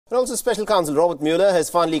And also, Special Counsel Robert Mueller has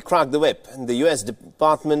finally cracked the whip. The U.S.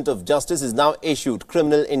 Department of Justice has now issued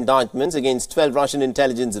criminal indictments against 12 Russian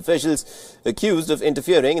intelligence officials accused of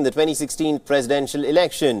interfering in the 2016 presidential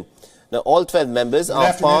election. Now, all 12 members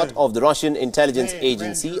are part of the Russian intelligence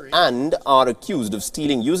agency and are accused of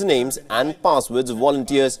stealing usernames and passwords of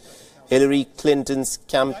volunteers Hillary Clinton's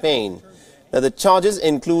campaign. Now, the charges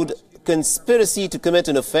include conspiracy to commit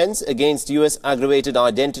an offense against U.S. aggravated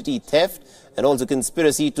identity theft and also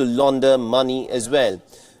conspiracy to launder money as well.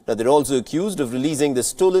 Now, they're also accused of releasing the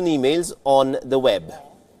stolen emails on the web.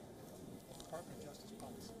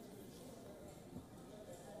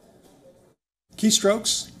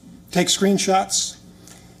 Keystrokes, take screenshots,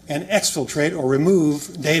 and exfiltrate or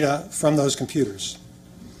remove data from those computers.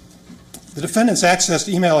 The defendants accessed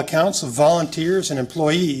email accounts of volunteers and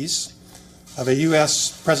employees of a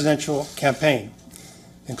U.S. presidential campaign,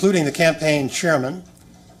 including the campaign chairman,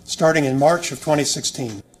 starting in March of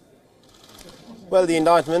 2016. Well, the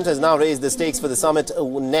indictment has now raised the stakes for the summit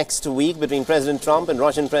next week between President Trump and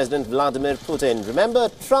Russian President Vladimir Putin. Remember,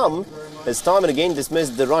 Trump has time and again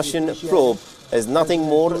dismissed the Russian probe as nothing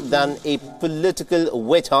more than a political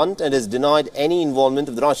witch hunt and has denied any involvement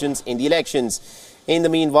of the Russians in the elections. In the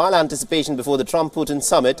meanwhile, anticipation before the Trump-Putin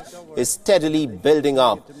summit is steadily building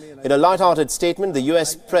up. In a light-hearted statement, the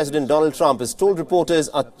U.S. President Donald Trump has told reporters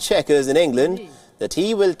at Chequers in England that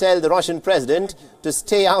he will tell the Russian president to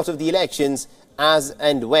stay out of the elections as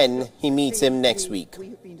and when he meets him next week. We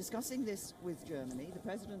have been discussing this with Germany. The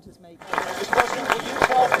president has made... Mr. President, will you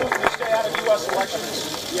call Putin to stay out of U.S.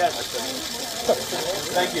 elections? Yes.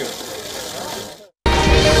 Thank you.